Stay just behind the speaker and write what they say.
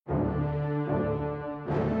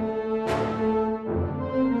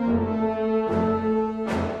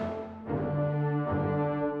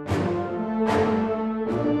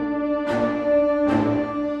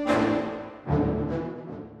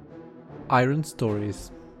Iron Stories,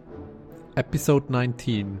 Episode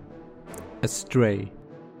 19, Astray.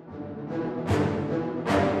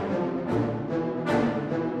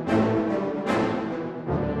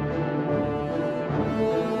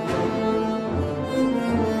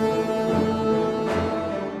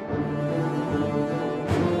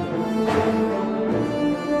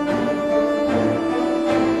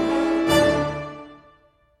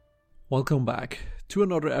 Welcome back to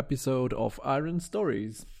another episode of Iron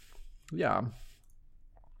Stories. Yeah,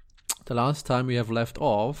 the last time we have left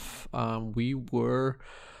off, we were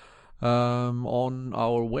on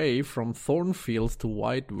our way from Thornfields to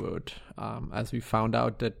Whitewood, as we found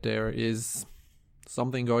out that there is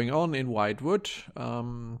something going on in Whitewood.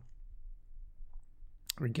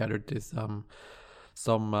 We gathered this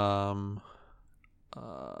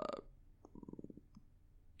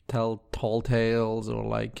tall tales or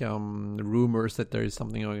rumors that there is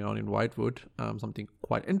something going on in Whitewood, something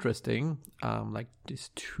quite interesting, like this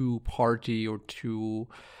two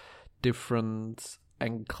different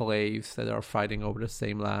enclaves that are fighting over the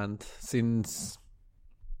same land since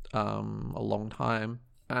a long time,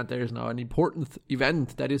 and there is now an important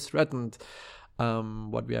event that is threatened,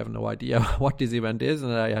 but we have no idea what this event is,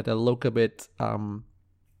 and I had a look a bit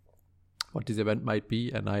what this event might be,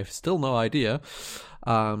 and I have still no idea.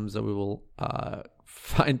 So we will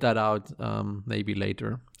find that out maybe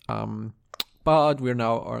later. But we're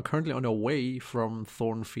currently on our way from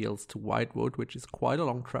Thornfields to Whitewood, which is quite a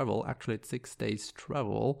long travel. Actually, it's 6 days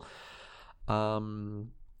travel. And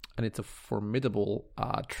it's a formidable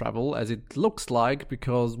travel, as it looks like,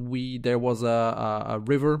 because there was a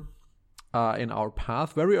river in our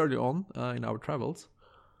path very early on in our travels.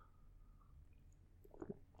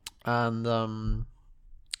 And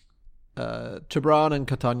Chebron and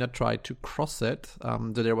Catania tried to cross it.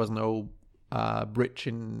 There was no bridge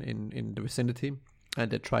in the vicinity,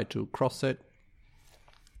 and they tried to cross it.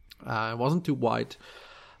 It wasn't too wide,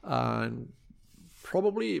 and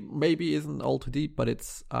maybe isn't all too deep, but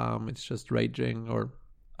it's just raging, or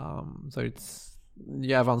so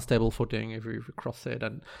you have unstable footing if you cross it.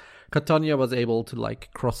 And Catania was able to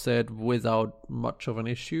cross it without much of an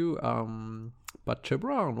issue. But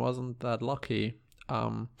Chebron wasn't that lucky.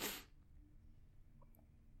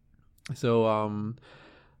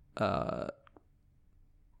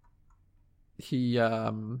 He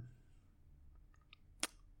had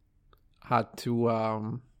to,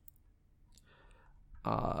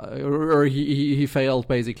 or he failed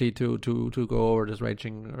basically to go over this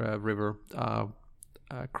raging river,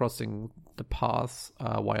 crossing the path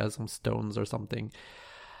via some stones or something,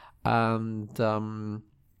 and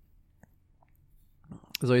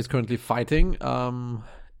so he's currently fighting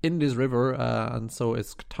in this river, and so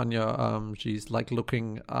is Tanya. She's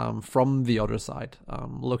looking from the other side,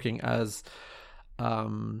 looking as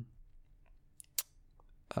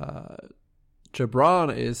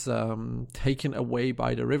Chebron is taken away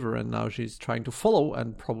by the river, and now she's trying to follow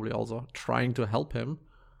and probably also trying to help him.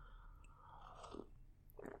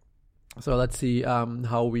 So let's see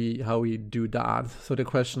how we do that. So the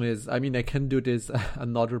question is, I can do this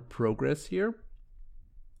another progress here,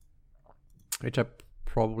 which I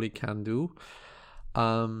probably can do.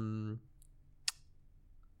 Let's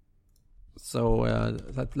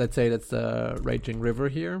say that's the raging river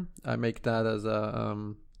here. I make that as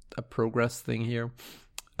a progress thing here.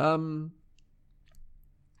 I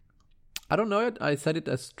don't know it. I said it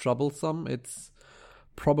as troublesome. It's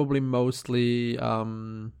probably mostly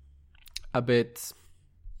a bit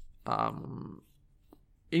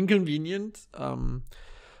inconvenient to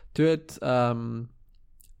it.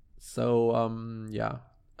 Yeah,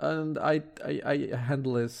 and I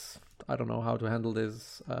handle this. I don't know how to handle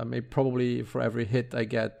this. Maybe probably for every hit I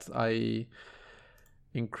get, I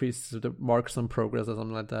increase the marks on progress or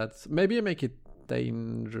something like that. Maybe I make it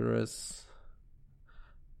dangerous.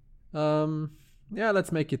 Yeah,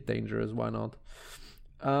 let's make it dangerous. Why not?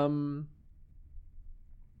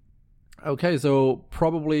 Okay, so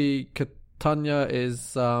probably Catania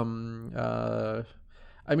is.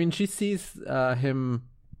 She sees him.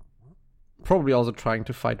 Probably also trying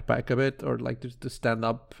to fight back a bit, or to stand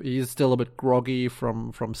up. He's still a bit groggy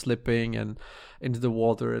from slipping and into the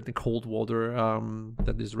water, the cold water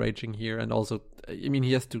that is raging here, and also,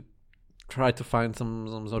 he has to try to find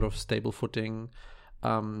some sort of stable footing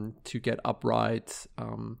to get upright,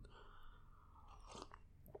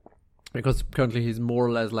 because currently he's more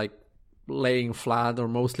or less laying flat, or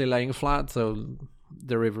mostly laying flat, so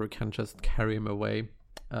the river can just carry him away.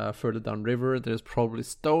 Further down river, there's probably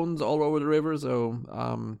stones all over the river,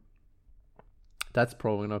 so that's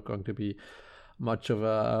probably not going to be much of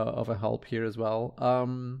a help here as well.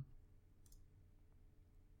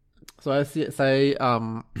 So I say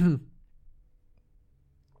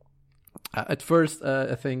at first,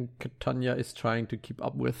 I think Tanya is trying to keep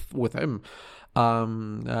up with him.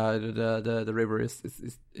 The river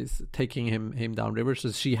is taking him down river,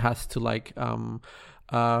 so she has to like run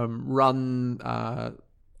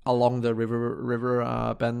along the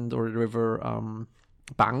river bend or the river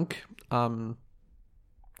bank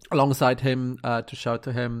alongside him to shout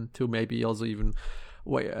to him, to maybe also even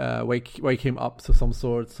wake him up to some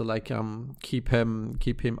sort, so like keep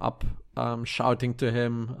him up, shouting to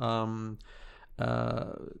him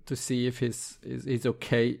to see if he's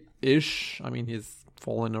okay-ish. I mean, he's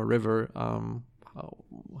fallen in a river,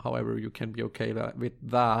 however you can be okay with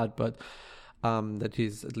that, but that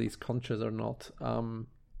he's at least conscious or not. And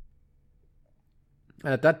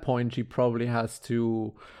at that point she probably has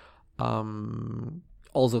to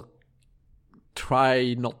also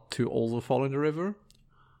try not to also fall in the river.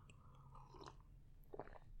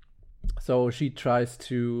 So she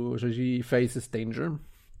faces danger.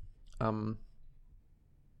 When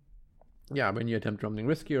you attempt running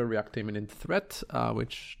risky or react to imminent threat,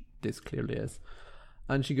 which this clearly is.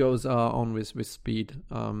 And she goes on with speed,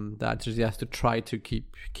 that she has to try to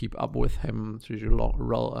keep up with him. So she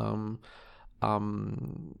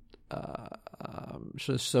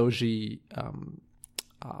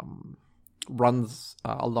runs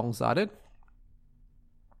alongside it.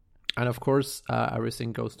 And of course,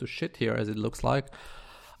 everything goes to shit here, as it looks like.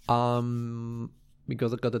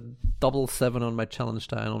 Because I got a 7 on my challenge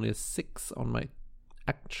die and only a 6 on my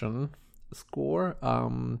action score.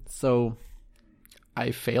 So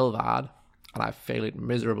I fail that, and I fail it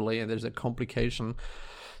miserably, and there's a complication.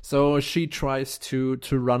 So she tries to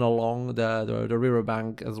run along the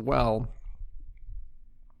riverbank as well.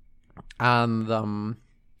 And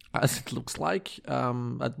as it looks like,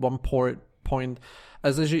 at one point,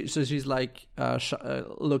 she's like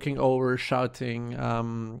looking over, shouting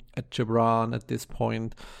at Gibran at this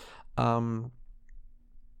point, and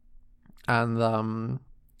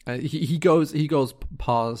he goes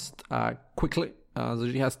past quickly,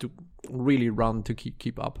 so she has to really run to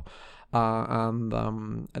keep up, and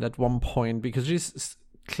at one point, because she's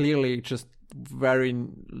clearly just very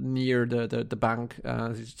near the bank,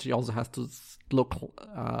 she also has to look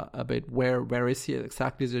a bit where is he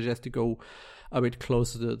exactly, so she has to go a bit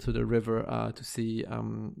closer to the river to see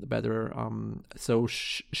better. So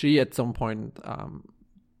she at some point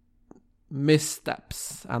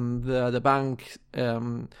missteps, and the bank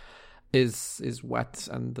is wet,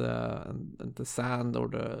 and the sand or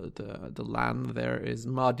the land there is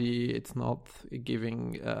muddy. It's not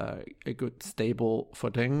giving a good stable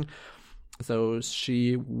footing. So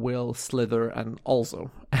she will slither and also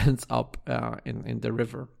ends up in the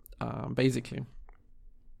river, basically.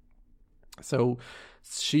 So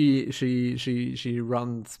she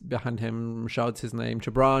runs behind him, shouts his name,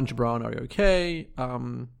 Gibran, are you okay?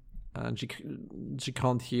 And she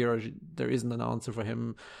can't hear. There isn't an answer for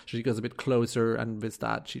him. She goes a bit closer, and with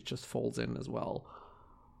that, she just falls in as well.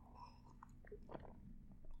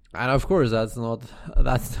 And of course, that's not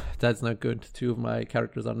good. 2 of my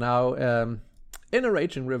characters are now in a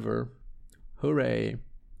raging river. Hooray!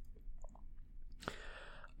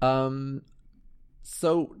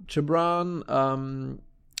 So Gibran,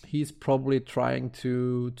 he's probably trying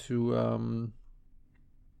to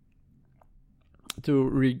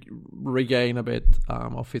regain a bit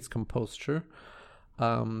of his composure,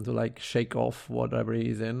 to like shake off whatever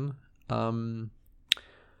he's in.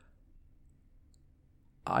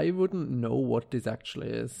 I wouldn't know what this actually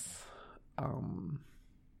is.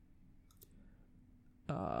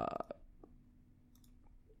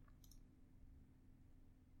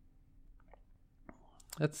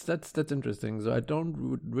 That's interesting. So I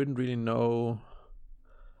wouldn't really know.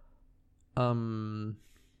 So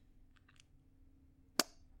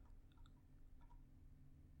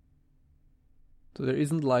there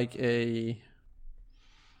isn't like a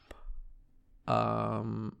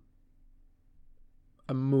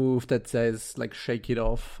move that says like shake it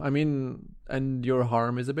off. I mean, and your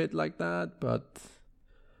harm is a bit like that, but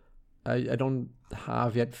I don't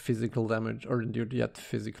have yet physical damage, or endured yet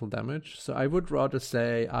physical damage. So I would rather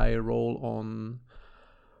say I roll on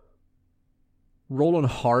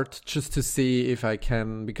heart, just to see if I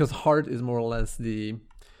can, because heart is more or less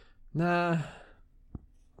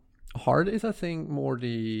heart is, I think, more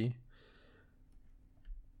the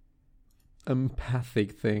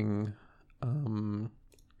empathic thing.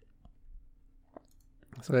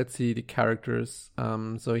 So let's see the characters.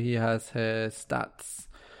 So he has his stats.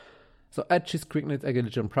 So edge is quickness,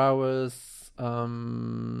 agility, and prowess.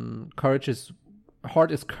 Courage is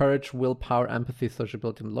Heart is courage, willpower, empathy,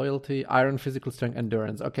 sociability, and loyalty. Iron, physical strength,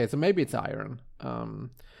 endurance. Okay, so maybe it's iron.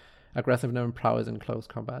 Aggressiveness and prowess in close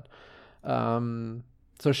combat.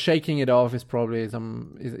 So shaking it off is probably is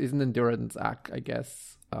an endurance act, I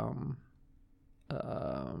guess.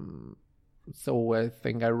 So I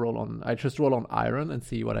think I just roll on iron and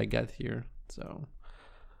see what I get here. So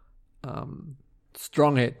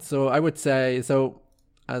strong hit. So I would say so.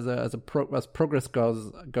 As progress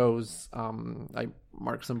goes, I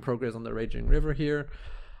mark some progress on the Raging River here.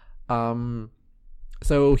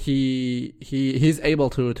 So he's able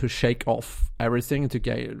to shake off everything to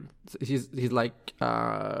get. He's like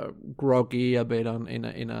groggy a bit in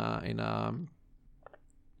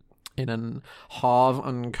an half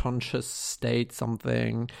unconscious state,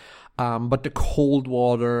 something. But the cold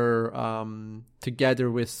water, together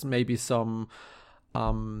with maybe some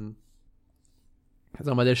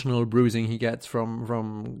additional bruising he gets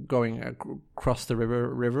from going across the river,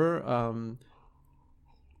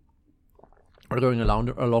 or going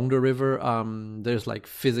along the river. There's like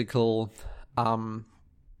physical, so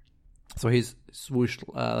he's swooshed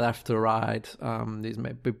left to right. He's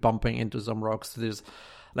maybe bumping into some rocks. There's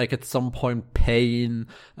like at some point pain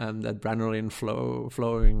and adrenaline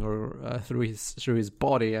flowing or through his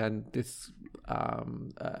body, and this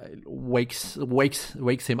wakes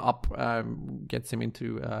him up, gets him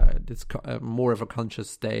into this more of a conscious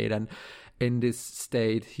state, and in this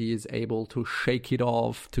state he is able to shake it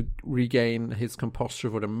off to regain his composure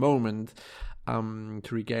for the moment, to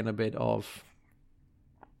regain a bit of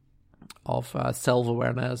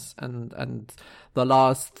self-awareness, and the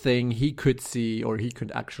last thing he could see or he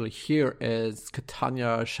could actually hear is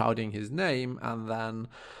Catania shouting his name, and then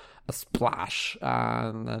a splash,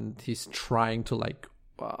 and he's trying to like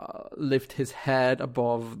lift his head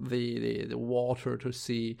above the water to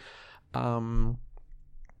see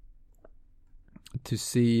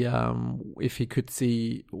if he could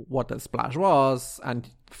see what that splash was, and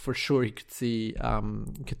for sure he could see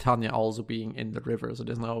Catania also being in the river. So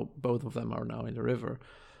there's now both of them are now in the river.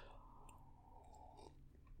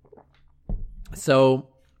 So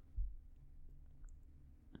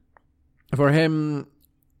for him,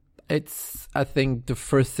 I think the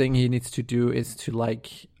first thing he needs to do is to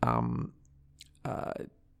like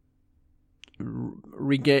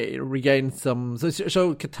regain some.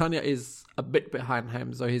 So Catania is a bit behind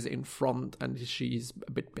him, so he's in front and she's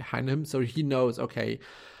a bit behind him. So he knows, okay,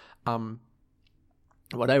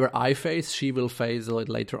 whatever I face, she will face a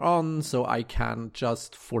little later on. So I can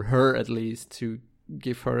just, for her at least, to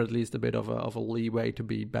give her at least a bit of a leeway to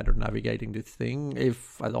be better navigating this thing,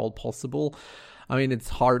 if at all possible. I mean, it's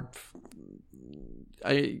hard.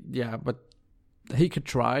 But he could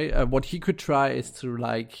try. What he could try is to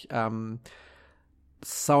like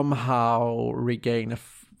somehow regain a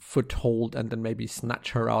foothold and then maybe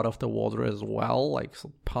snatch her out of the water as well, like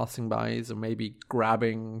so passing by, so maybe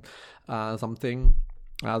grabbing something,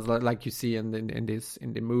 as like you see in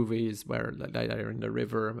the movies where they're in the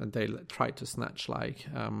river and they try to snatch like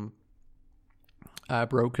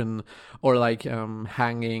broken or like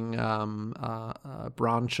hanging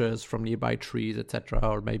branches from nearby trees, etc.,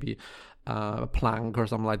 or maybe a plank or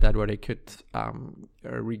something like that, where they could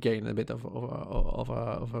regain a bit of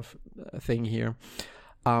a thing here.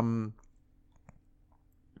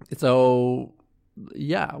 So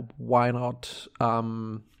yeah, why not?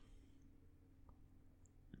 Why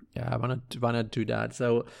not do that?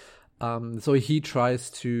 So he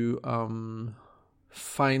tries to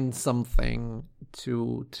find something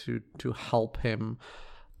to help him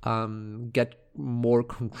get more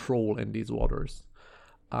control in these waters.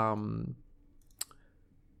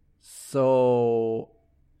 So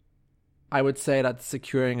I would say that's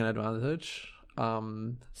securing an advantage.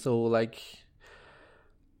 So like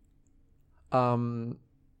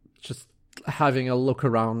just having a look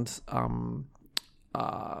around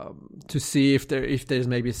to see if there's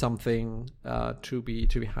maybe something to be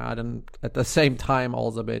had, and at the same time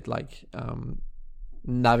also a bit like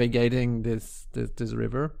navigating this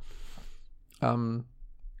river.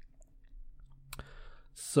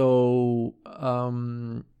 So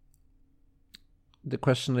the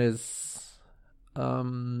question is,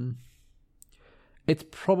 it's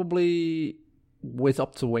probably with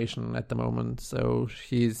observation at the moment. So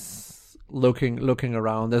he's looking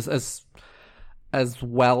around as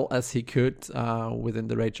well as he could within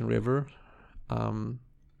the Raging River.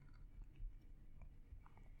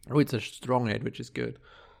 It's a strong hit, which is good.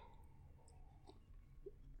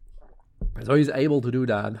 So he's able to do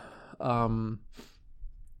that.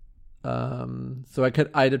 So I could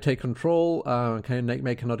either take control, can I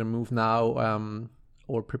make another move now,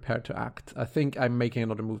 or prepare to act. I think I'm making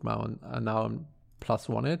another move now, and now I'm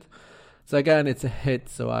 +1 it. So again, it's a hit,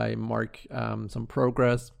 so I mark some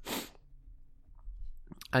progress.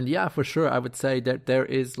 And yeah, for sure, I would say that there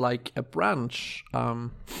is like a branch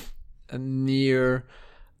near.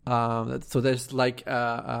 So there's like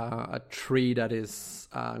a tree that is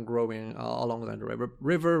growing along the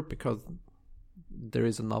river because there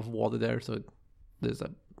is enough water there. So it's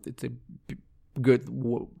a good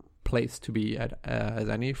place to be at as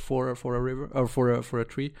any for a river or for a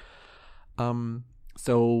tree.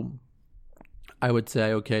 So I would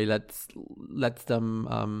say, okay, let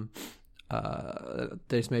them.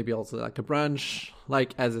 There's maybe also like a branch,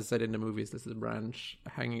 like as I said in the movies, this is a branch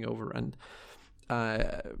hanging over, and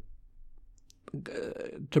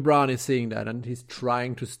Gibran is seeing that, and he's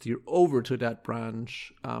trying to steer over to that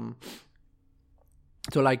branch,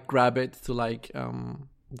 to like grab it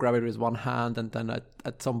with one hand, and then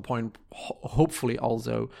at some point, hopefully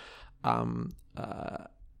also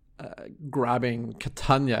grabbing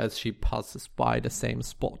Catania as she passes by the same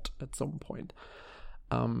spot at some point.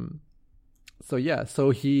 So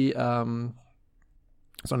he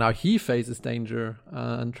so now he faces danger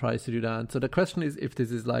and tries to do that. So the question is if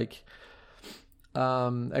this is like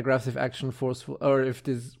aggressive action, forceful, or if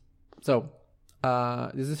this. So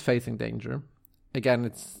this is facing danger. Again,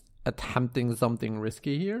 it's attempting something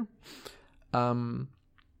risky here. The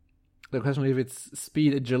question is if it's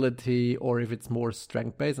speed, agility, or if it's more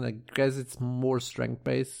strength-based. And I guess it's more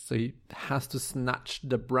strength-based. So he has to snatch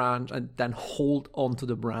the branch and then hold onto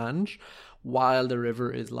the branch while the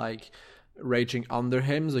river is like raging under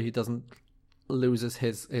him, so he doesn't loses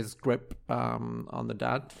his grip under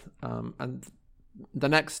that. And the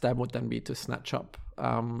next step would then be to snatch up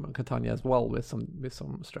Catania as well with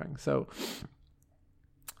some strength. So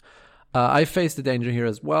I face the danger here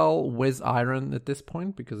as well with iron at this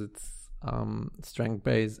point because it's strength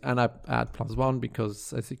based, and I add +1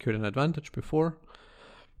 because I secured an advantage before.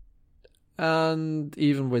 And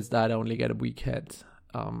even with that, I only get a weak hit.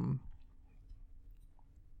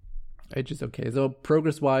 Which is okay. So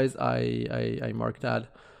progress wise, I mark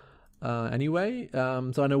that anyway.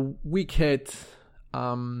 So on a weak hit,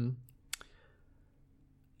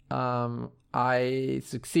 I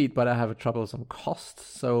succeed, but I have a troublesome cost.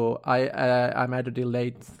 So I'm either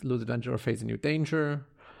delayed, lose adventure, or face a new danger.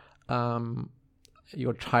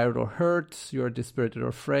 You're tired or hurt. You're dispirited or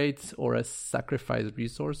afraid, or a sacrifice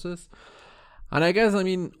resources. And I guess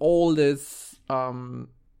all this.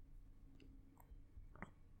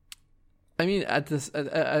 I think at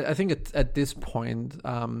this point,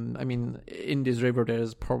 in this river,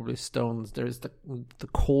 there's probably stones. There's the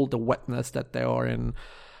cold, the wetness that they are in.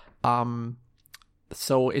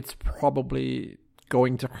 So it's probably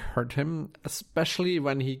going to hurt him, especially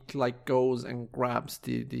when he goes and grabs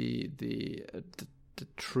the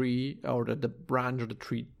tree or the branch of the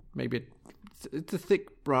tree. Maybe it's a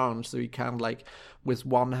thick branch, so he can with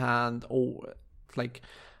one hand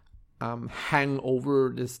hang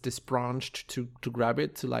over this branch to grab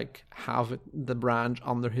it, to have the branch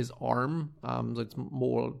under his arm. So it's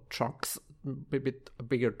more chunks, a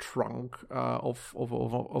bigger trunk of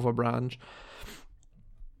a branch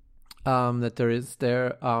that there is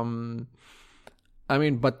there.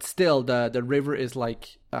 But still the river is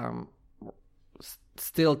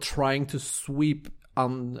still trying to sweep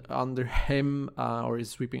under him, or is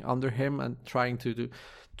sweeping under him and trying to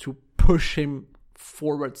push him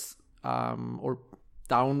forwards, or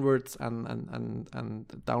downwards and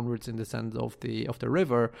downwards in the sense of the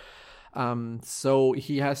river. So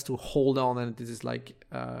he has to hold on, and this is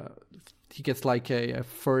he gets a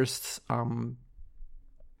first.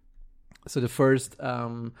 So the first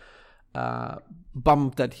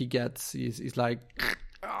bump that he gets is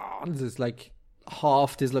this is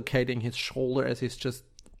half dislocating his shoulder as he's just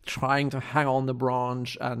trying to hang on the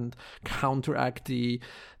branch and counteract the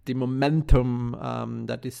momentum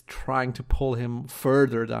that is trying to pull him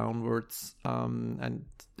further downwards, and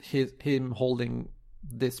him holding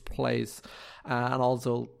this place, and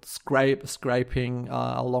also scraping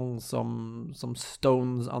along some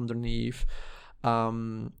stones underneath.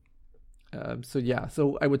 So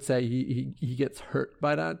I would say he gets hurt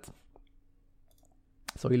by that.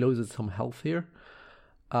 So he loses some health here.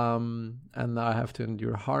 And now I have to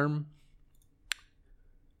endure harm.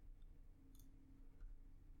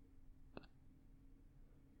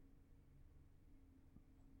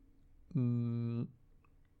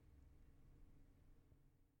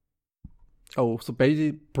 So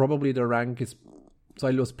basically, probably the rank is. So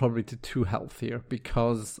I lose probably to 2 health here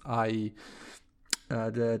because the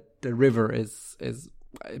river is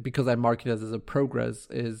because I mark it as a progress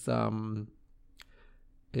is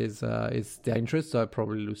dangerous. So I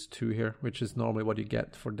probably lose 2 here, which is normally what you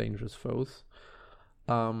get for dangerous foes.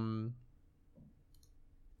 And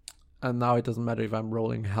now it doesn't matter if I'm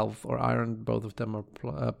rolling health or iron. Both of them are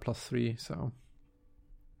 +3. So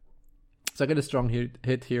I get a strong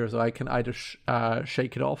hit here. So I can either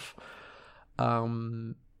shake it off.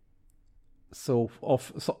 So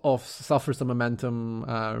suffer some momentum,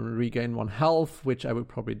 regain 1 health, which I would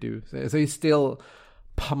probably do. So he's still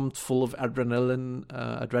pumped full of adrenaline,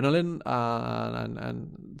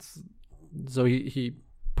 and so he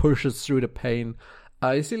pushes through the pain.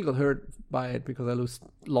 I still got hurt by it because I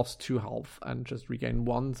lost 2 health and just regained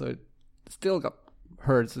 1, so it still got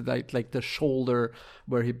hurt. So like the shoulder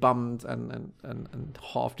where he bumped and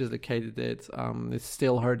half dislocated it, is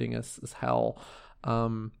still hurting as hell.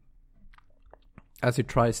 As he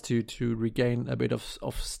tries to regain a bit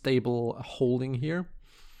of stable holding here.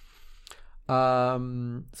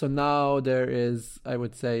 So now there is, I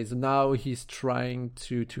would say, so now he's trying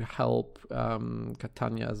to help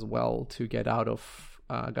Catania as well to get out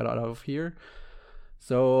of here.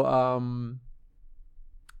 So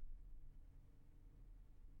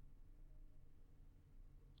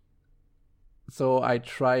so I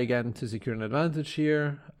try again to secure an advantage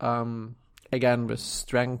here. Again with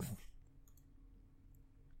strength,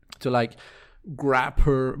 to like grab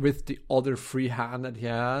her with the other free hand that he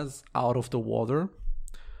has out of the water,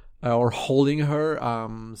 or holding her,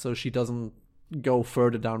 so she doesn't go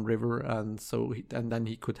further down river, and then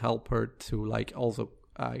he could help her to like also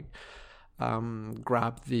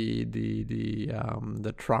grab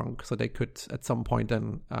the trunk, so they could at some point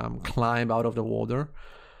then climb out of the water.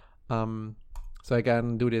 So I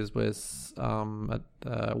can do this with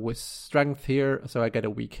strength here, so I get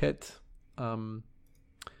a weak hit.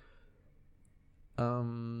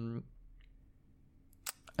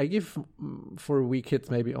 I give for weak hits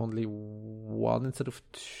maybe only 1 instead of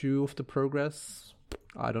 2 of the progress.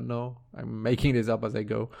 I don't know. I'm making this up as I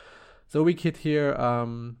go. So weak hit here.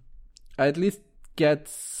 I at least get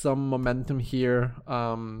some momentum here.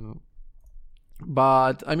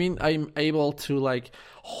 But I mean, I'm able to like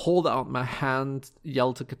hold out my hand,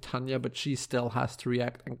 yell to Catania, but she still has to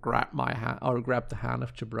react and grab my hand, or grab the hand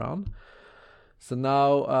of Gibran. So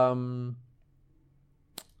now,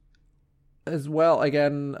 as well,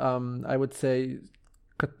 again, I would say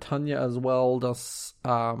Catania as well does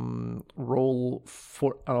roll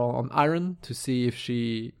for on iron to see if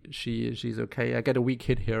she's okay. I get a weak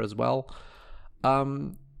hit here as well.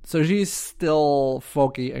 So she's still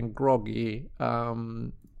foggy and groggy,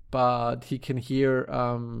 but he can hear.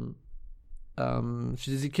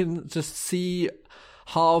 She can just see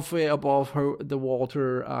halfway above her the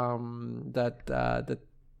water that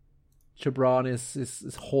Gibran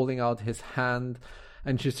is holding out his hand,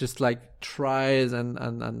 and she's just like tries and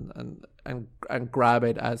grab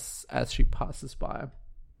it as she passes by.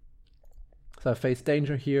 So I face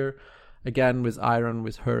danger here again with iron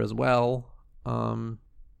with her as well.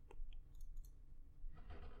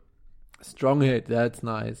 Strong hit, that's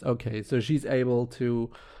nice. Okay, so she's able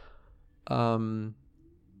to grab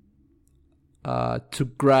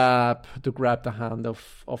the hand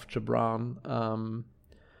of Gibran.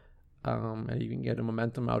 And you can get a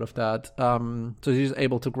momentum out of that. So she's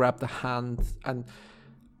able to grab the hand and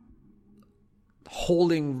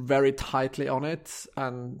holding very tightly on it,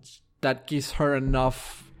 and that gives her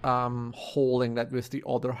enough holding that with the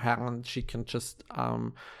other hand she can just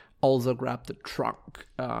also grab the trunk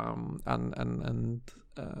and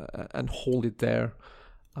hold it there.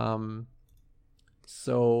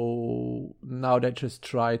 So now they just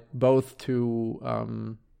tried both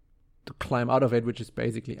to climb out of it, which is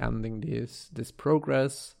basically ending this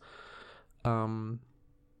progress. And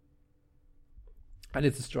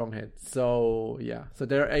it's a strong hit. So yeah, so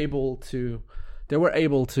they were able to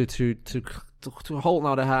hold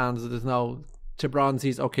now the hands. There's now Gibran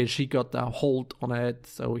sees, okay, she got the hold on it,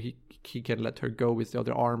 so he can let her go with the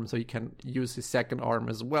other arm, so he can use his second arm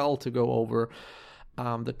as well to go over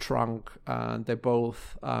the trunk, and they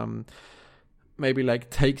both maybe like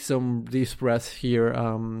take some deep breaths here,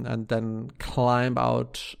 and then climb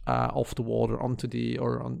out of the water onto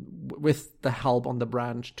with the help on the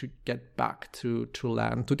branch to get back to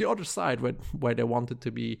land, to the other side where they wanted to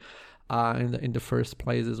be in the first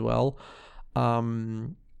place as well,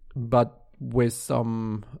 but with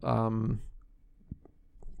some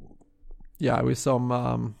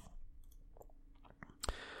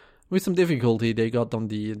difficulty they got on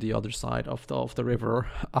the other side of the river.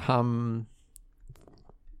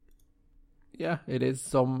 It is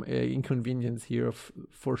some inconvenience here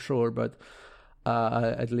for sure, but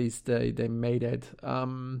at least they made it.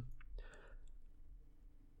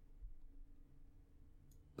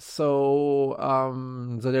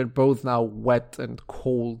 so they're both now wet and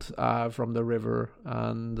cold from the river,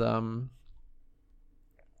 and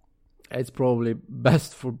it's probably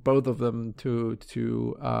best for both of them to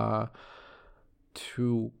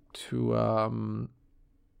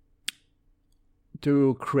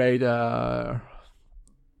create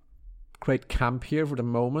camp here for the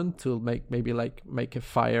moment, to make a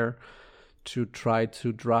fire to try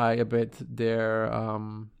to dry a bit their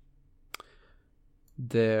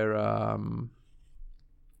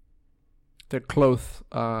clothes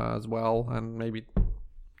as well, and maybe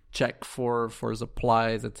check for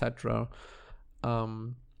supplies, etc.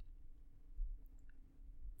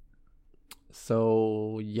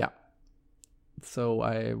 So yeah,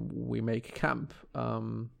 so we make camp. I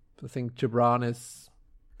think Gibran is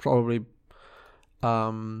probably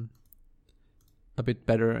a bit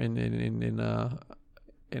better in a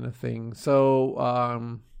thing.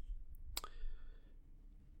 So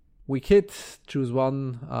we could choose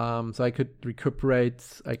one. So I could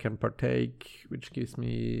recuperate, I can partake, which gives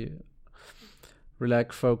me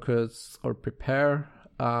relax, focus, or prepare.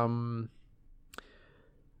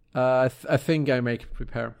 I think I make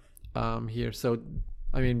prepare here. So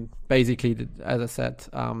I mean, basically, as I said,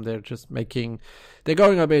 they're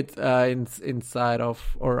going a bit inside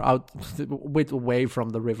of, or out, a bit away from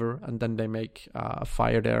the river, and then they make a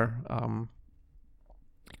fire there,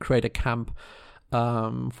 create a camp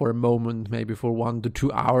for a moment, maybe for 1 to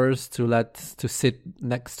 2 hours, to sit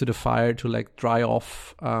next to the fire to dry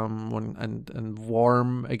off and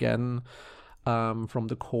warm again from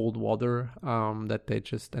the cold water that they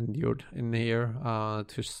just endured in here.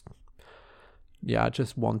 Just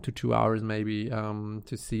 1 to 2 hours maybe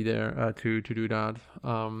to see there to do that,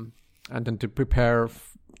 and then to prepare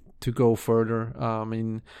to go further. I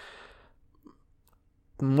mean,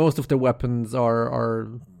 most of the weapons are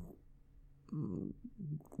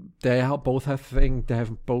they have both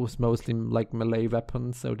mostly melee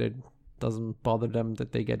weapons, so it doesn't bother them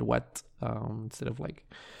that they get wet. Instead of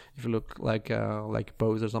if you look like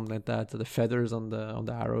bows or something like that, so the feathers on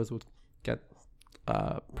the arrows would get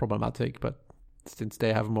problematic, but since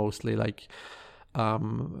they have mostly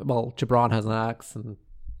Gibran has an axe and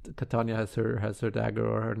Titania has her dagger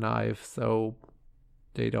or her knife, so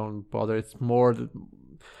they don't bother. It's more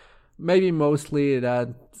maybe mostly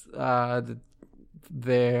that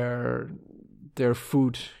their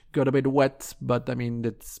food got a bit wet, but I mean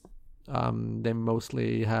it's they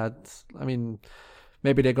mostly had, I mean,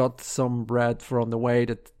 maybe they got some bread from the way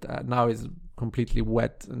that now is completely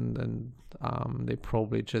wet, and they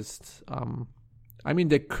probably just I mean,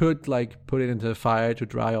 they could put it into the fire to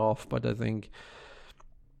dry off, but I think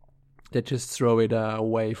they just throw it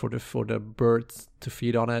away for the birds to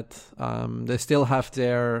feed on it. They still have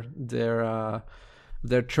their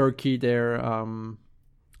turkey, their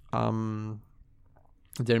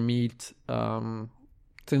meat,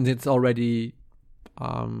 since it's already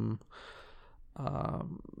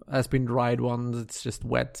has been dried once. It's just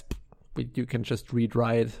wet, but you can just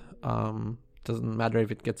re-dry it. Doesn't matter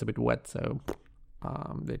if it gets a bit wet, so.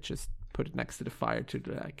 They just put it next to the fire to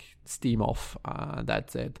steam off.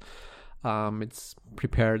 That's it. It's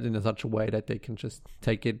prepared in such a way that they can just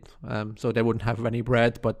take it. So they wouldn't have any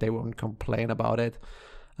bread, but they won't complain about it.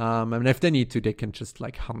 And if they need to, they can just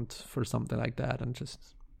hunt for something like that and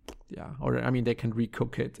just, or I mean, they can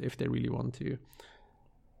recook it if they really want to.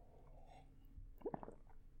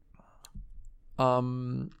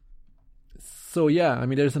 So yeah, I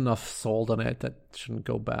mean, there's enough salt on it that shouldn't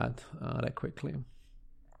go bad that quickly.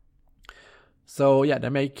 So yeah, they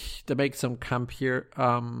make some camp here.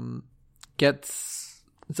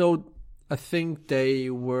 So I think they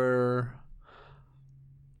were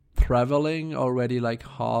traveling already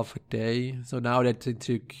half a day. So now that they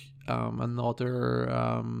took another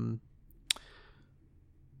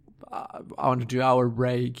 1 to 2 hour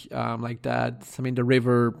break like that. I mean, the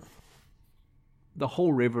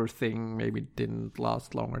whole river thing maybe didn't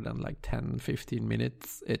last longer than 10-15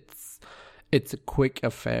 minutes. It's a quick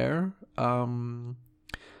affair.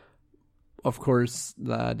 Of course,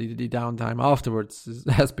 the downtime afterwards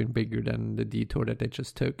has been bigger than the detour that they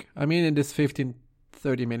just took. I mean, in this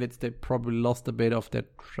 15-30 minutes, they probably lost a bit of their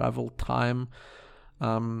travel time,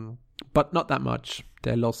 but not that much.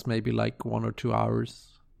 They lost maybe 1 or 2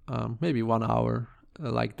 hours, maybe 1 hour,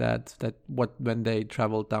 like that. When they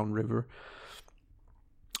traveled downriver,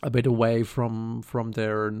 a bit away from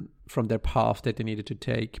their path that they needed to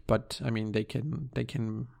take. But I mean, they can.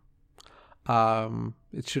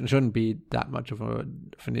 It shouldn't be that much of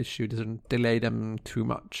an issue. It doesn't delay them too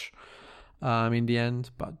much in the end,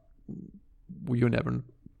 but you never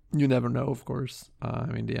know, of course,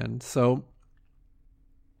 in the end. So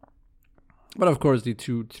But of course, the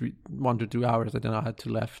 1 to 2 hours I then I had to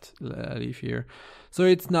leave here. So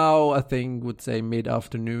it's now, I think, would say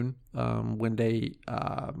mid-afternoon when they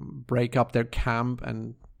break up their camp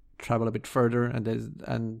and travel a bit further. And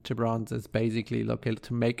Gibran is basically, look,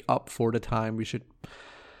 to make up for the time, we should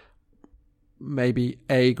maybe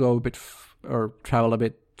go a bit or travel a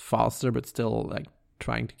bit faster, but still like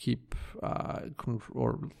trying to keep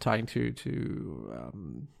or trying to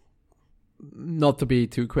not to be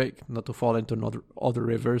too quick, not to fall into other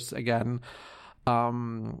rivers again,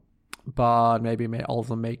 but maybe may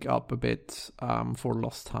also make up a bit for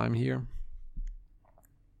lost time here.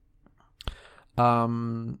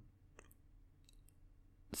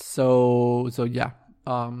 So yeah,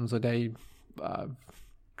 so they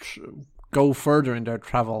go further in their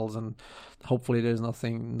travels, and hopefully there's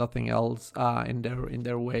nothing else in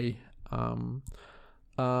their way.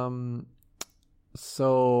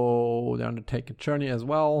 So they undertake a journey as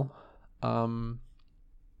well.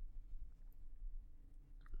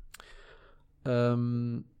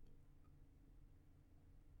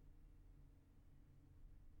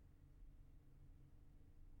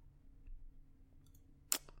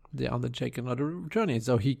 They undertake another journey.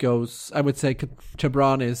 So he goes, I would say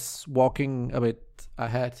Gibran is walking a bit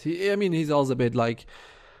ahead. He's also a bit like,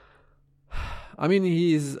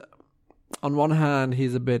 he's, on one hand,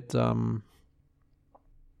 he's a bit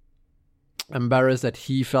embarrassed that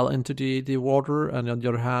he fell into the water, and on the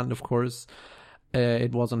other hand, of course,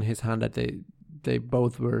 it was on his hand that they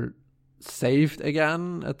both were saved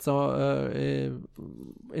again,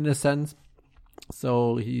 in a sense.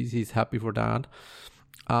 So he's happy for that.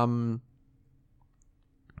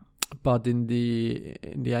 But in the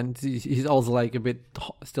end, he's also like a bit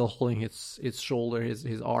still holding his shoulder,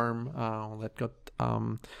 his arm that got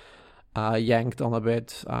yanked on a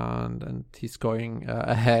bit, and he's going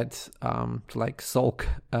ahead to like sulk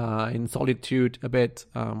in solitude a bit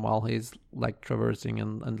while he's like traversing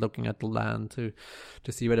and looking at the land to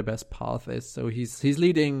see where the best path is. So he's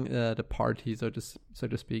leading the party, so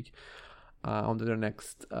to speak, onto their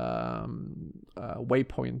next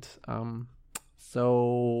waypoint.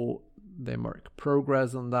 So they mark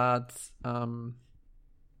progress on that.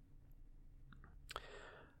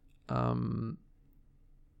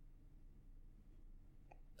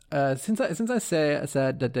 Since I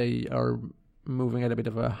said that they are moving at a bit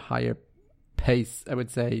of a higher pace, I would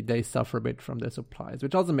say they suffer a bit from their supplies,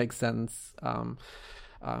 which also makes sense.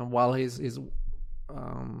 While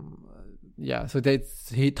so they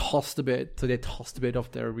tossed a bit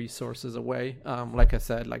of their resources away. Like I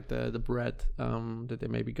said, like the bread that they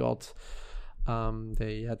maybe got,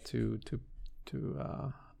 they had to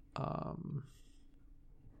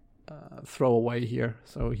throw away here.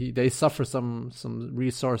 So they suffer some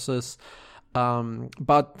resources,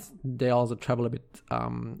 but they also travel a bit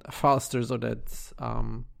faster, so that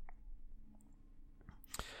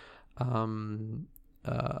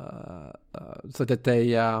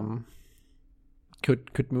they could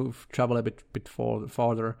travel a bit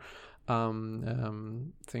farther.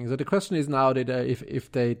 Things. So the question is now that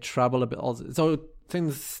if they travel a bit also, so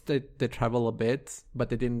since they travel a bit, but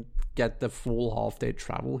they didn't get the full half-day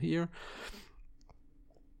travel here,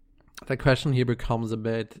 the question here becomes a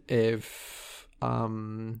bit if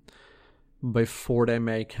before they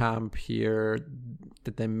make camp here,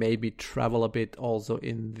 that they maybe travel a bit also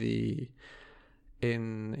in the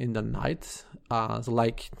night. So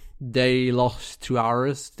like they lost 2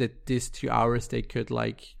 hours, that these 2 hours they could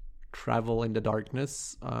like travel in the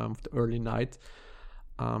darkness of the early night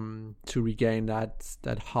to regain that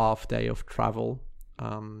half day of travel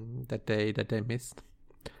that they missed.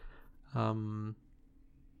 Why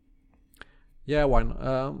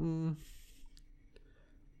not?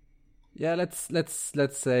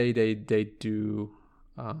 Let's say they do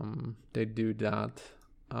that.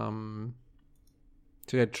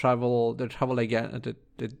 So they travel again.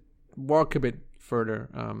 They walk a bit further.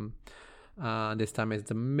 This time is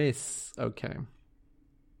the miss. Okay,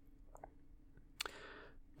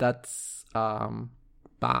 that's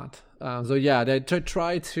bad. So yeah, they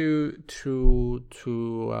try to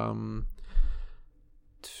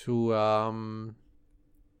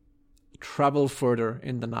travel further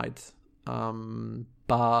in the night,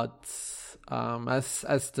 but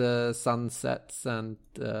as the sun sets and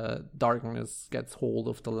darkness gets hold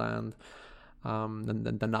of the land, and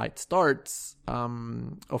then the night starts,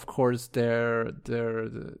 of course their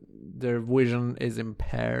vision is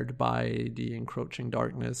impaired by the encroaching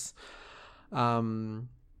darkness,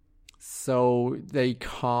 so they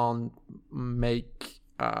can't make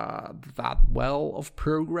that well of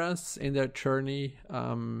progress in their journey.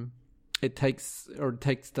 It takes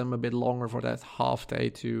them a bit longer for that half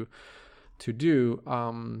day to to do.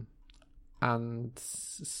 And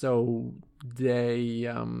so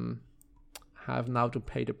they have now to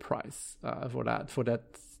pay the price for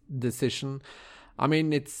that decision. I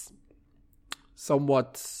mean, it's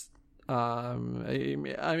somewhat. I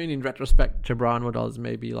mean, in retrospect, Gibran would also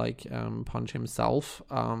maybe like punch himself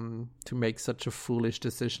to make such a foolish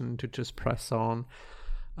decision to just press on.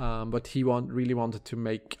 But he really wanted to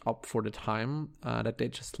make up for the time that they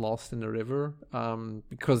just lost in the river.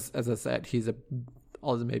 Because, as I said, he's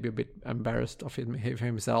also maybe a bit embarrassed of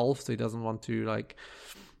himself, so he doesn't want to like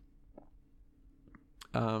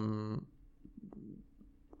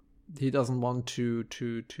he doesn't want to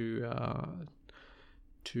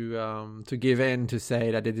give in, to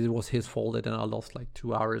say that it was his fault that I lost like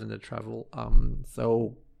 2 hours in the travel.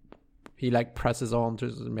 So he like presses on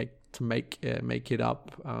to make it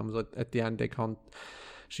up. So at the end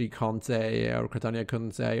she can't say, or Catania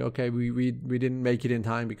couldn't say, okay, we didn't make it in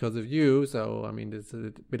time because of you. So I mean, there's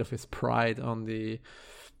a bit of his pride on the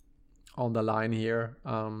line here.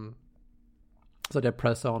 So they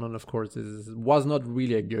press on, and of course this was not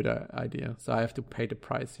really a good idea. So I have to pay the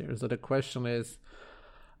price here. So the question is,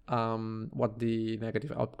 what the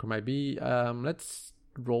negative outcome might be. Let's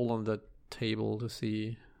roll on the table to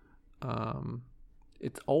see.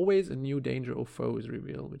 It's always a new danger or foe is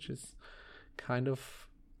revealed, which is kind of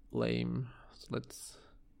lame. So let's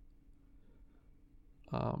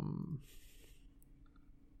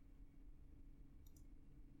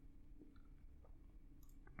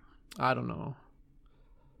I don't know.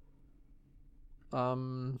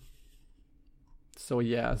 So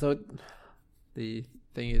yeah, so the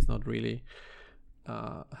thing is not really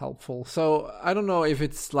helpful. So I don't know if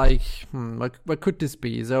it's like what could this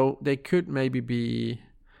be? So they could maybe be,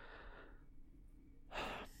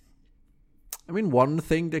 I mean, one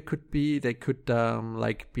thing they could be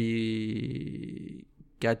like be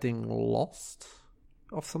getting lost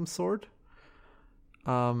of some sort.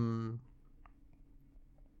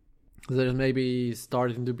 There's maybe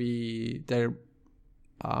starting to be there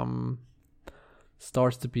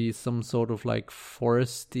starts to be some sort of like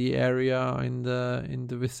foresty area in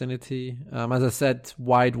the vicinity. As I said,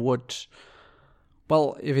 wide wood.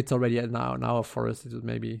 Well, if it's already now a forest, it would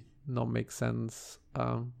maybe not make sense.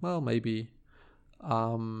 Well, maybe.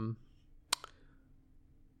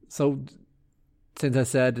 So since I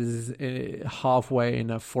said this is halfway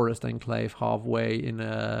in a forest enclave, halfway in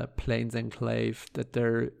a plains enclave, that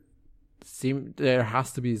there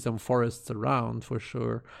has to be some forests around for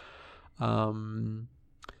sure. But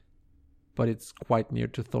it's quite near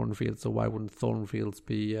to Thornfield, so why wouldn't Thornfields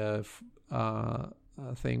be a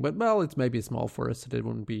thing? But well, it's maybe a small forest, so it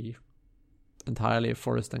wouldn't be entirely a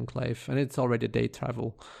forest enclave, and it's already day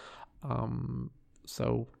travel.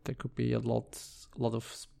 So there could be a lot of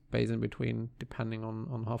space in between, depending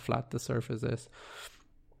on how flat the surface is.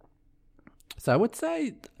 So I would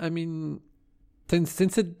say, I mean, since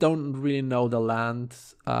they don't really know the land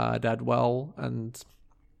that well, and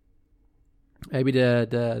maybe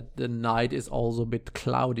the night is also a bit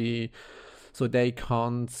cloudy, so they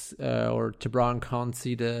can't, or Gibran can't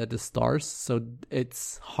see the stars, so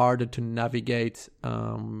it's harder to navigate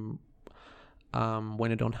when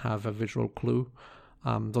you don't have a visual clue.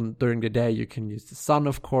 During the day, you can use the sun,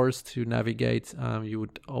 of course, to navigate. You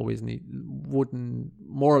would always wouldn't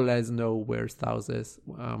more or less know where south is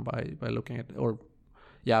by looking at,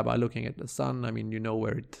 by looking at the sun. I mean, you know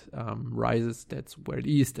where it rises. That's where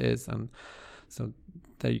the east is, and so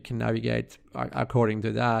that you can navigate according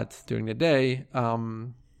to that during the day.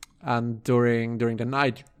 And during the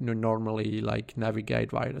night, you normally like navigate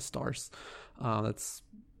via the stars. That's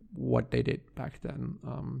what they did back then.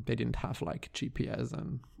 They didn't have like GPS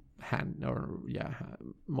and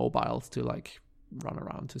mobiles to like run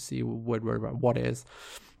around to see what is.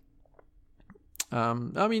 I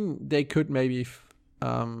mean, they could maybe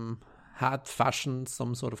had fashioned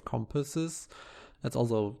some sort of compasses. That's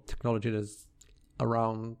also technology that's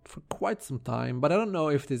around for quite some time, but I don't know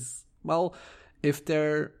if this. Well, if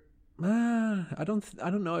they're, I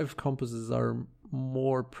don't know if compasses are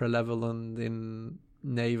more prevalent in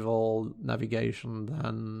naval navigation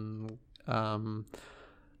than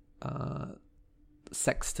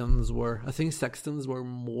sextants were. I think sextants were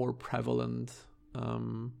more prevalent.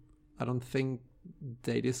 I don't think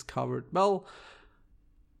they discovered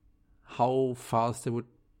how fast they would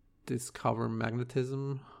discover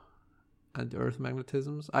magnetism and Earth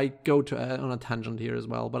magnetisms. I go on a tangent here as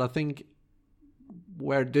well, but I think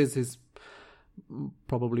where this is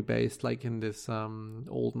probably based, like in this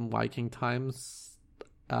olden Viking times,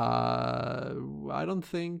 I don't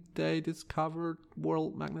think they discovered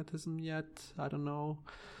world magnetism yet. I don't know.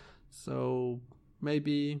 So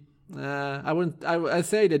maybe I wouldn't. I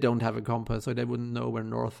say they don't have a compass, so they wouldn't know where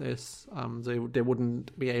north is. They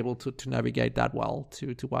wouldn't be able to navigate that well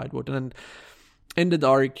to Whitewood. And in the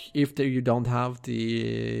dark, if you don't have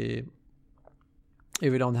the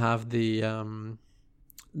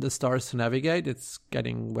stars to navigate, it's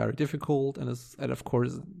getting very difficult. And of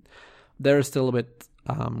course, they're still a bit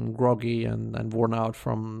groggy and worn out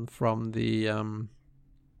from the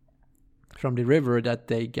river, that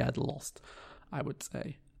they get lost, I would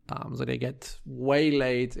say. So they get way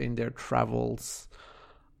late in their travels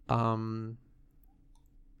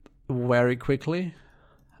very quickly,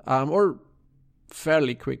 or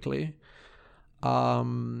fairly quickly,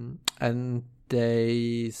 and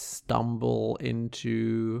they stumble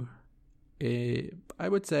into I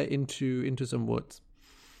would say into some woods.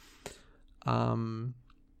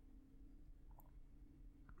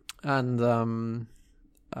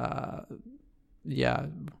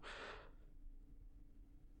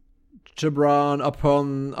 Gibran,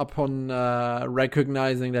 upon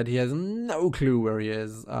recognizing that he has no clue where he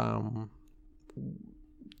is,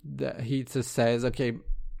 he just says, okay,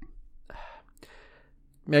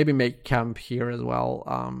 maybe make camp here as well,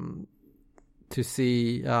 to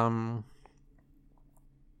see, let's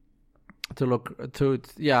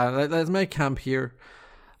make camp here.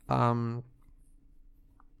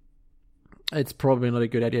 It's probably not a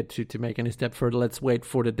good idea to make any step further. Let's wait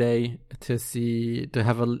for the day to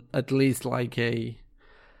have at least like an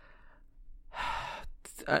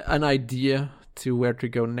idea to where to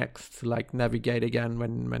go next, to like navigate again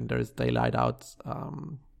when there's daylight out,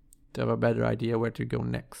 to have a better idea where to go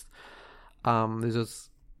next. This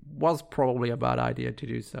was probably a bad idea to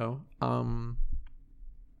do so.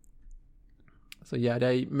 So yeah,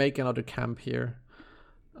 they make another camp here.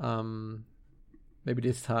 Maybe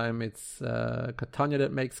this time it's Catania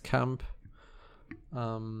that makes camp.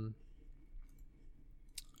 They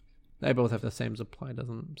both have the same supply,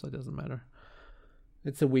 so it doesn't matter.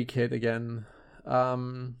 It's a weak hit again. I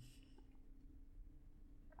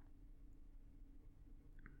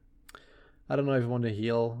don't know if I want to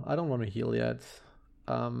heal. I don't want to heal yet.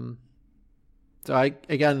 So I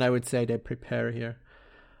would say they prepare here.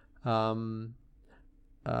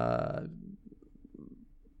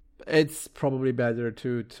 It's probably better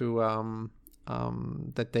to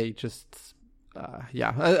that they just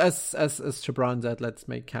as Gibran said, let's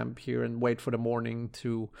make camp here and wait for the morning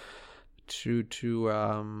to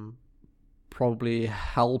probably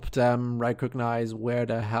help them recognize where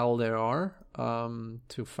the hell they are,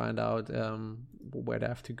 to find out where they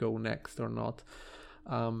have to go next or not.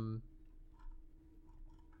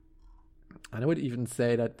 And I would even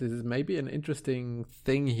say that this is maybe an interesting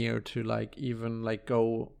thing here to even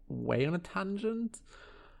go way on a tangent,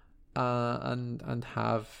 and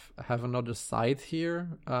have another site here,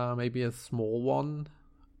 maybe a small one.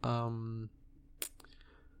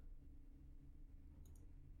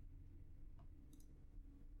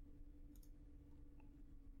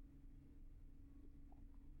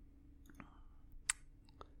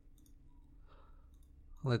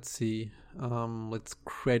 Let's see. Let's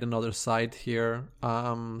create another site here.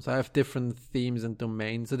 So I have different themes and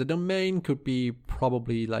domains. So the domain could be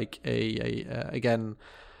probably like a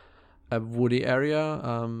woody area.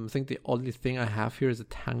 I think the only thing I have here is a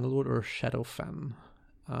Tanglewood or a Shadowfen.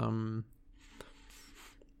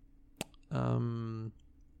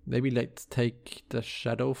 Maybe let's take the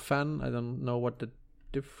Shadowfen. I don't know what the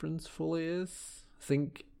difference fully is. I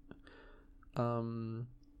think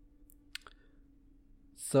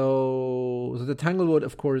So the Tanglewood,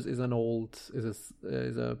 of course, is a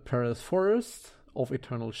perilous forest of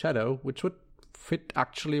eternal shadow, which would fit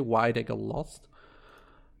actually why they got lost.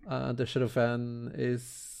 The Shadowfen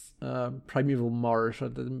is primeval marsh,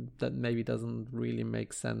 that maybe doesn't really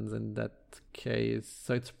make sense in that case.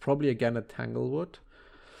 So it's probably again a Tanglewood.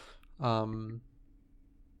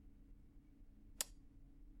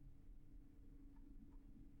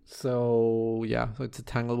 So it's a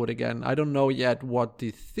Tanglewood again. I don't know yet what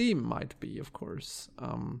the theme might be, of course.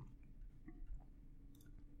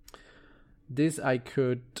 This I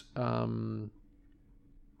could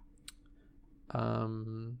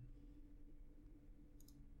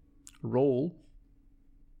roll.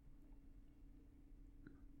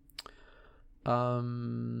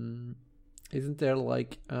 Isn't there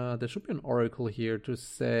there should be an oracle here to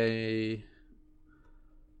say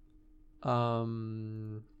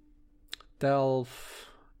Delph,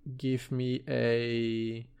 give me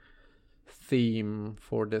a theme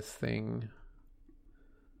for this thing.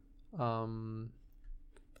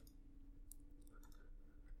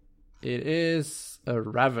 It is a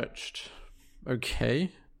ravaged.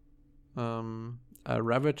 Okay. A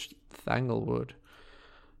ravaged Tanglewood.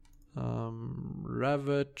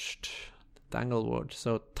 Ravaged. Tanglewood.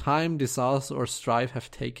 So time, disaster, or strife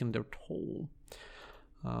have taken their toll.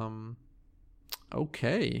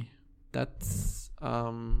 Okay. That's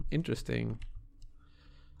interesting.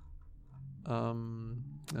 Now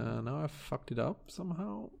I fucked it up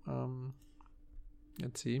somehow.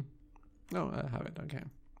 Let's see. No, I have it. Okay.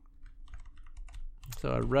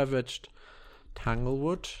 So I ravaged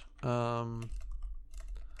Tanglewood.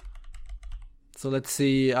 So let's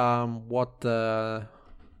see what the,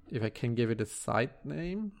 if I can give it a site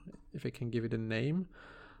name, if I can give it a name.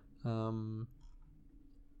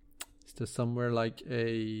 Is there somewhere like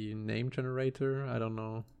a name generator? I don't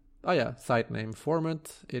know. Oh yeah, site name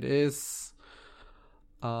format. It is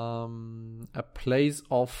a place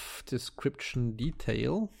of description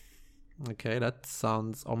detail. Okay, that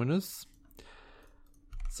sounds ominous.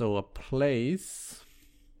 So a place.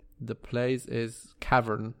 The place is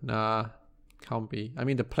cavern. Nah, can't be. I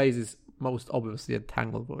mean, the place is most obviously a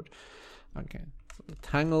Tanglewood. Okay, so the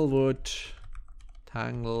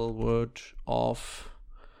Tanglewood of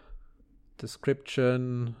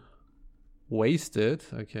description wasted.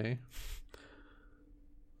 Okay.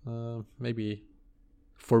 Maybe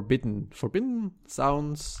forbidden. Forbidden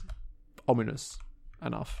sounds ominous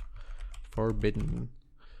enough. Forbidden.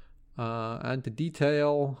 And the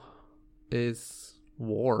detail is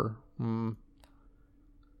war.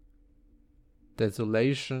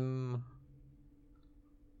 Desolation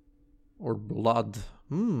or blood.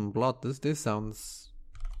 Blood. This sounds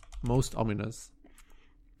most ominous.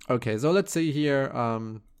 Okay, so let's see here.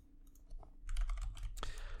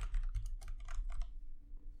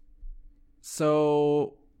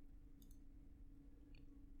 So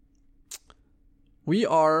we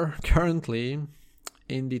are currently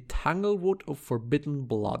in the Tanglewood of Forbidden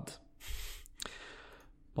Blood.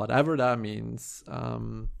 Whatever that means.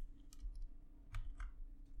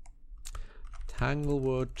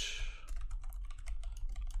 Tanglewood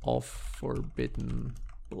of Forbidden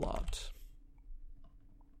Blood.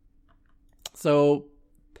 So,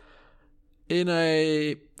 in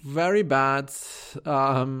a very bad,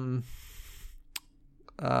 turn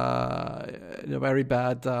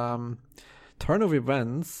of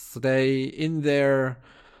events, they, in their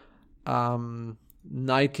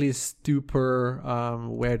nightly stupor,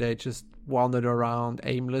 where they just wandered around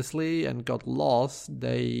aimlessly and got lost,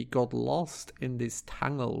 they got lost in this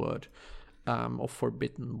Tanglewood of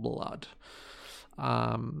Forbidden Blood.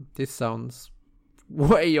 This sounds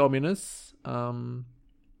way ominous. And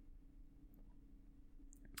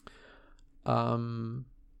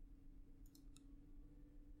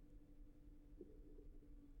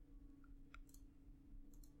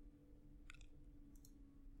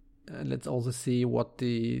let's also see what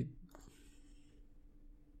the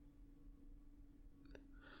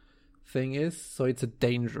thing is. So it's a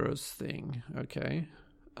dangerous thing. Okay.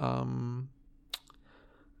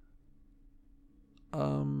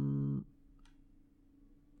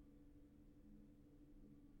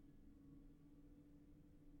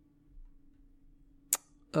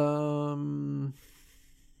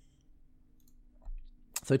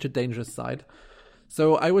 So it's a dangerous side.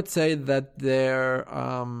 So I would say that their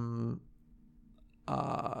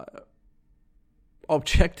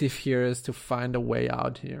objective here is to find a way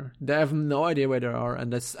out here. They have no idea where they are,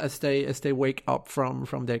 and as they wake up from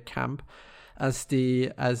their camp, as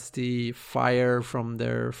the fire from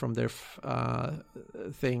their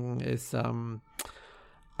thing is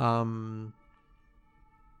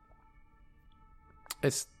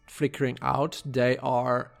flickering out, they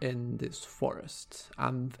are in this forest,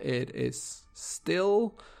 and it is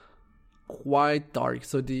still quite dark.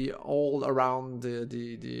 So the all around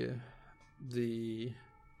the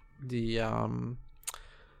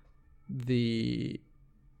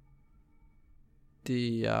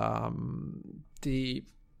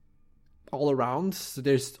all around, so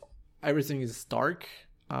there's everything is dark.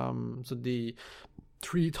 So the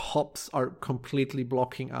treetops are completely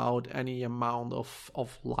blocking out any amount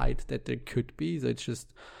of light that there could be. So it's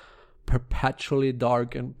just perpetually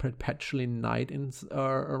dark and perpetually night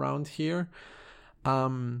around here.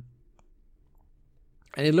 And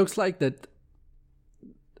it looks like that.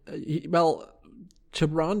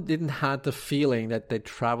 Gibran didn't have the feeling that they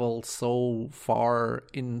traveled so far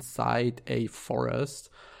inside a forest,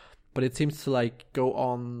 but it seems to like go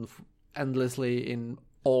on endlessly in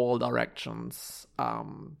all directions,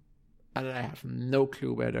 and I have no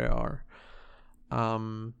clue where they are.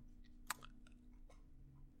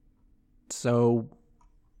 So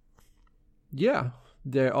yeah,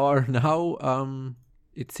 there are now.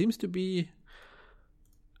 It seems to be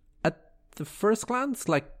at the first clans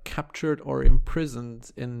like captured or imprisoned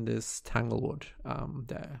in this Tanglewood.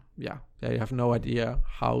 They have no idea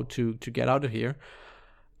how to get out of here.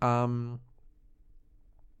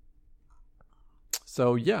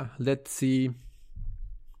 So yeah, let's see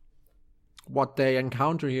what they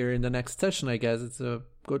encounter here in the next session. I guess it's a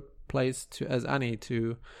good place as any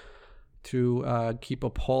to keep a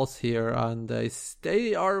pause here, and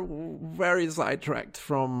they are very sidetracked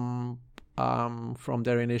from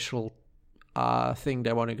their initial thing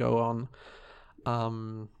they want to go on.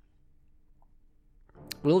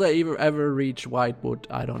 Will they ever reach Whitewood?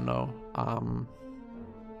 I don't know.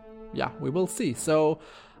 We will see. So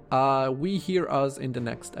we hear us in the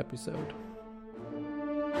next episode.